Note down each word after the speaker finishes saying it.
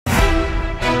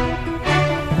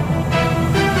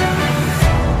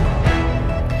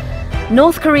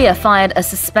North Korea fired a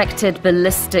suspected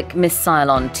ballistic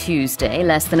missile on Tuesday,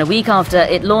 less than a week after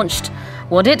it launched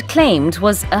what it claimed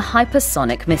was a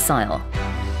hypersonic missile.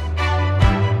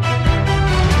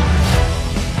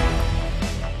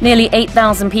 Nearly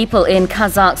 8,000 people in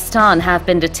Kazakhstan have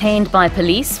been detained by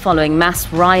police following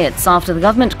mass riots after the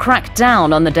government cracked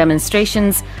down on the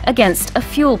demonstrations against a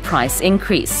fuel price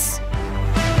increase.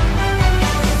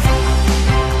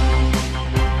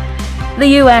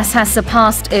 The US has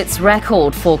surpassed its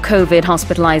record for COVID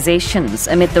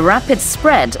hospitalizations amid the rapid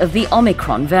spread of the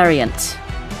Omicron variant.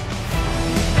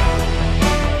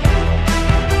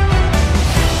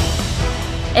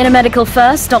 In a medical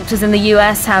first, doctors in the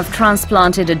US have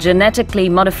transplanted a genetically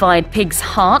modified pig's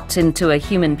heart into a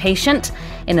human patient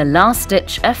in a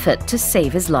last-ditch effort to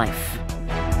save his life.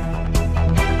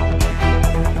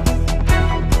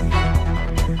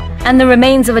 And the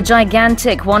remains of a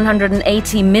gigantic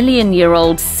 180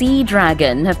 million-year-old sea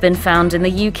dragon have been found in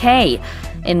the UK,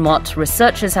 in what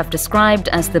researchers have described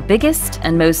as the biggest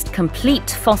and most complete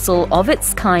fossil of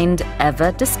its kind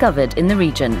ever discovered in the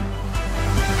region.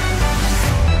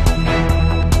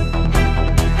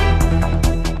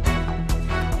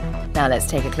 Now let's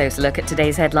take a closer look at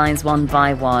today's headlines one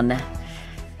by one.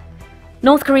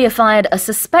 North Korea fired a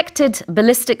suspected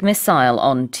ballistic missile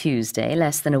on Tuesday,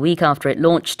 less than a week after it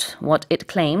launched what it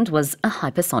claimed was a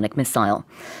hypersonic missile.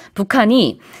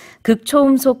 북한이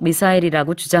극초음속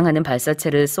미사일이라고 주장하는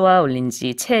발사체를 쏘아 올린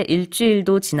지 채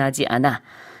일주일도 지나지 않아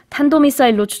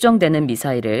탄도미사일로 추정되는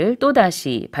미사일을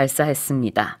또다시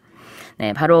발사했습니다.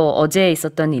 네, 바로 어제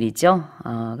있었던 일이죠.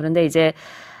 그런데 이제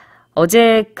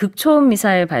어제 극초음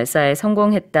미사일 발사에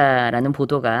성공했다라는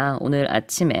보도가 오늘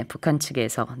아침에 북한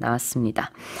측에서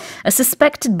나왔습니다. A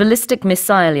suspected ballistic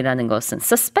missile이라는 것은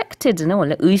suspected는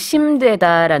원래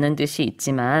의심되다라는 뜻이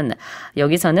있지만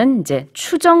여기서는 이제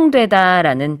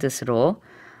추정되다라는 뜻으로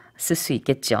쓸 수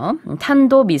있겠죠.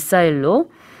 탄도 미사일로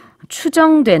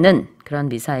추정되는 그런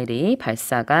미사일이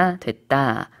발사가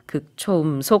됐다.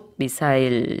 극초음속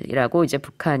미사일이라고 이제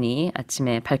북한이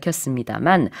아침에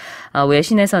밝혔습니다만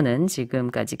외신에서는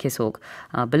지금까지 계속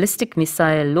ballistic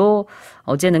미사일로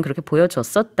어제는 그렇게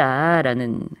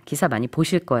보여줬었다라는 기사 많이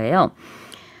보실 거예요.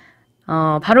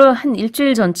 바로 한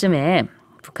일주일 전쯤에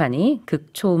북한이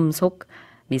극초음속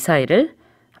미사일을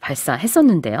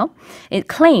발사했었는데요. It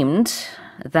claimed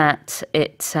that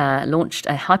it launched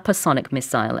a hypersonic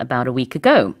missile about a week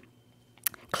ago.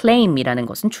 claim이라는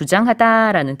것은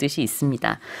주장하다라는 뜻이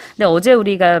있습니다. 근데 어제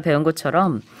우리가 배운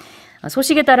것처럼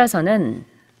소식에 따라서는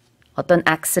어떤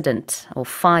accident or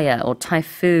fire or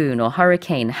typhoon or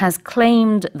hurricane has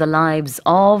claimed the lives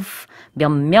of 몇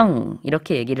명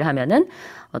이렇게 얘기를 하면은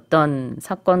어떤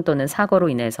사건 또는 사고로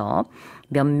인해서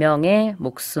몇 명의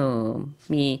목숨을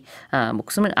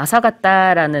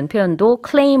앗아갔다라는 표현도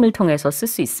claim을 통해서 쓸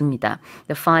수 있습니다.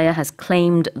 The fire has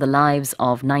claimed the lives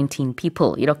of 19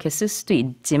 people 이렇게 쓸 수도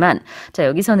있지만 자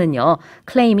여기서는요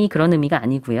claim이 그런 의미가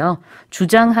아니고요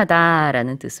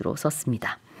주장하다라는 뜻으로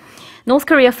썼습니다. North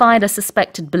Korea fired a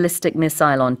suspected ballistic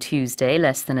missile on Tuesday,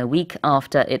 less than a week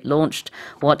after it launched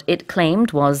what it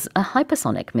claimed was a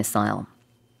hypersonic missile.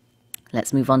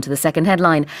 Let's move on to the second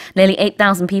headline. Nearly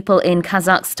 8,000 people in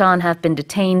Kazakhstan have been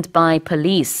detained by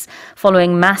police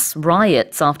following mass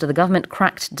riots after the government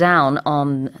cracked down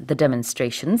on the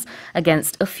demonstrations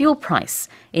against a fuel price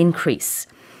increase.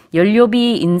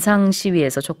 연료비 인상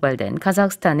시위에서 촉발된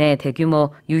카자흐스탄의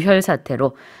대규모 유혈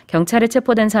사태로 경찰에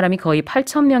체포된 사람이 거의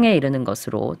 8,000명에 이르는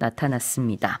것으로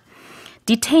나타났습니다.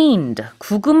 detained,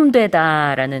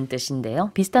 구금되다라는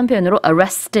뜻인데요. 비슷한 표현으로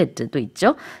arrested도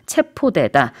있죠.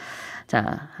 체포되다.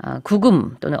 자,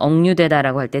 구금 또는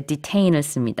억류되다라고 할 때 detain을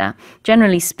씁니다.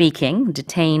 Generally speaking,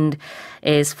 detained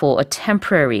is for a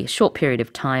temporary, short period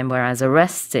of time, whereas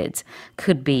arrested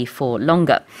could be for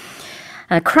longer.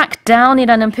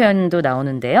 crackdown이라는 표현도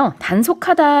나오는데요.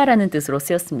 단속하다라는 뜻으로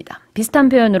쓰였습니다. 비슷한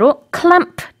표현으로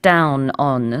clamp down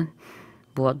on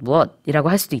무엇이라고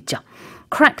할 수도 있죠.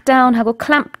 crackdown하고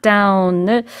clamp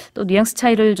down을 또 뉘앙스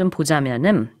차이를 좀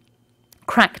보자면은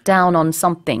crack down on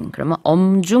something 그러면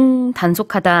엄중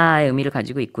단속하다의 의미를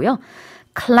가지고 있고요.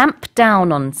 clamp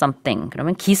down on something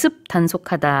그러면 기습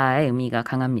단속하다의 의미가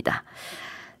강합니다.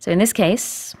 So in this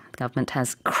case, the government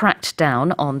has cracked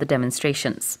down on the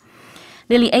demonstrations.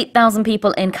 Nearly 8,000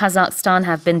 people in Kazakhstan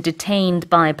have been detained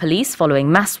by police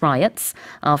following mass riots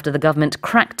after the government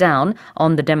cracked down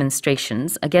on the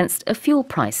demonstrations against a fuel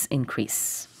price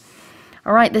increase.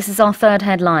 All right, this is our third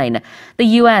headline.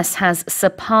 The US has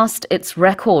surpassed its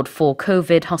record for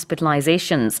COVID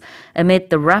hospitalizations amid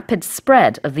the rapid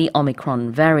spread of the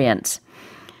Omicron variant.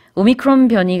 오미크론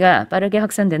변이가 빠르게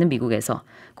확산되는 미국에서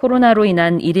코로나로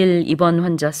인한 일일 입원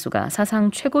환자 수가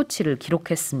사상 최고치를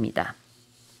기록했습니다.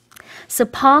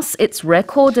 surpass its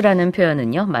record라는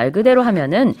표현은요, 말 그대로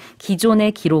하면은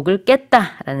기존의 기록을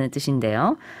깼다라는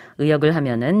뜻인데요. 의역을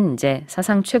하면은 이제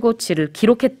사상 최고치를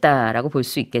기록했다라고 볼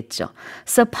수 있겠죠.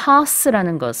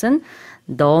 surpass라는 것은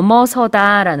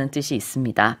넘어서다라는 뜻이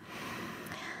있습니다.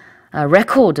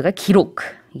 record가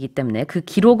기록이기 때문에 그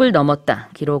기록을 넘었다,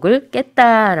 기록을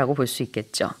깼다라고 볼 수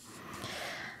있겠죠.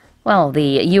 Well,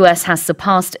 the US has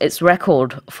surpassed its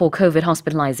record for COVID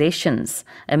hospitalizations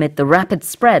amid the rapid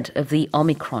spread of the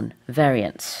Omicron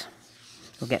variant.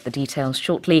 We'll get the details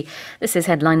shortly. This is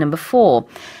headline number 4.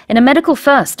 In a medical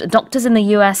first, doctors in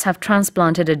the US have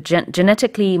transplanted a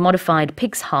genetically modified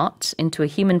pig's heart into a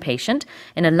human patient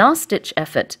in a last-ditch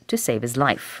effort to save his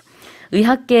life.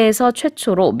 의학계에서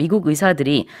최초로 미국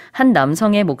의사들이 한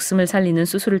남성의 목숨을 살리는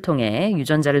수술을 통해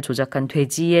유전자를 조작한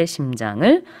돼지의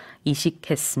심장을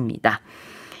이식했습니다.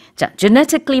 자,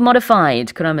 genetically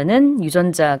modified 그러면은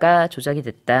유전자가 조작이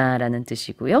됐다라는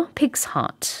뜻이고요. pig's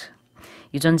heart.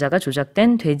 유전자가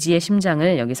조작된 돼지의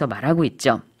심장을 여기서 말하고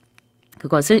있죠.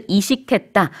 그것을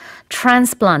이식했다.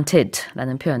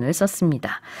 transplanted라는 표현을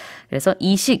썼습니다. 그래서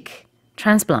이식,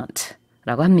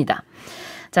 transplant라고 합니다.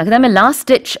 자, 그 다음에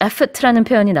last-ditch effort라는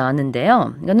표현이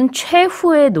나왔는데요. 이거는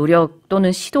최후의 노력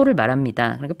또는 시도를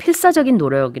말합니다. 그러니까 필사적인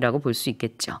노력이라고 볼 수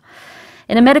있겠죠.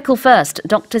 In a medical first,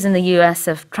 doctors in the US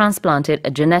have transplanted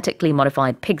a genetically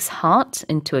modified pig's heart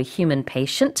into a human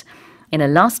patient in a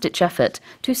last-ditch effort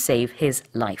to save his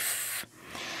life.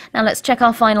 Now let's check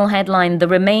our final headline. The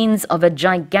remains of a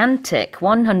gigantic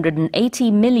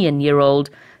 180 million-year-old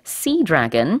sea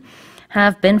dragon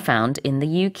have been found in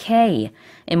the UK,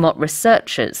 in what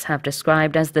researchers have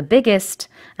described as the biggest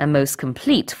and most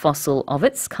complete fossil of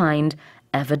its kind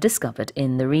ever discovered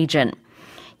in the region.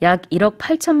 약 1억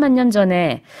 8천만 년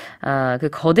전에 그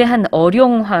거대한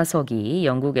어룡 화석이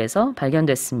영국에서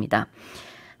발견됐습니다.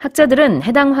 학자들은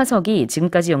해당 화석이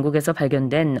지금까지 영국에서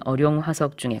발견된 어룡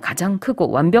화석 중에 가장 크고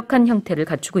완벽한 형태를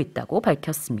갖추고 있다고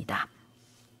밝혔습니다.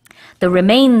 The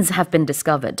remains have been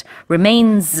discovered.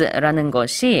 remains라는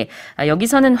것이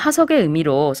여기서는 화석의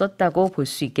의미로 썼다고 볼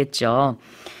수 있겠죠.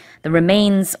 The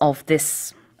remains of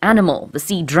this animal, the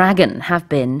sea dragon, have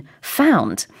been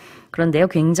found. 그런데요,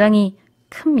 굉장히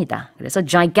큽니다. 그래서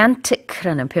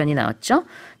gigantic라는 표현이 나왔죠.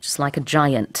 Just like a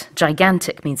giant.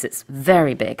 Gigantic means it's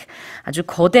very big. 아주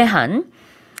거대한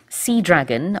sea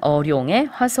dragon, 어룡의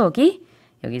화석이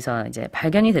여기서 이제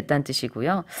발견이 됐다는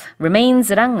뜻이고요.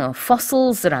 remains랑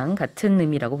fossils랑 같은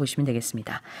의미라고 보시면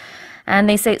되겠습니다. And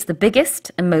they say it's the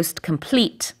biggest and most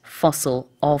complete fossil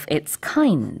of its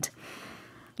kind.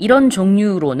 이런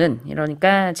종류로는,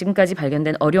 그러니까 지금까지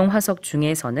발견된 어룡 화석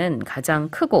중에서는 가장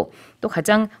크고 또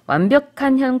가장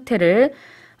완벽한 형태를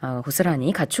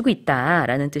고스란히 갖추고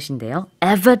있다라는 뜻인데요.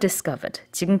 ever discovered,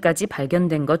 지금까지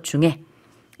발견된 것 중에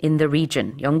in the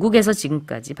region, 영국에서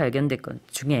지금까지 발견된 것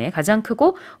중에 가장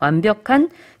크고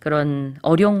완벽한 그런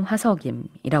어룡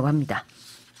화석이라고 합니다.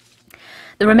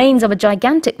 The remains of a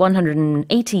gigantic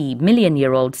 180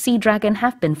 million-year-old sea dragon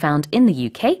have been found in the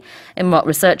UK in what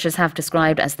researchers have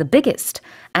described as the biggest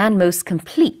and most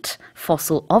complete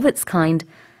fossil of its kind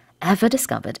ever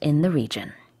discovered in the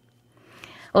region.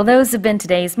 Well, those have been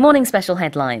today's morning special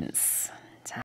headlines.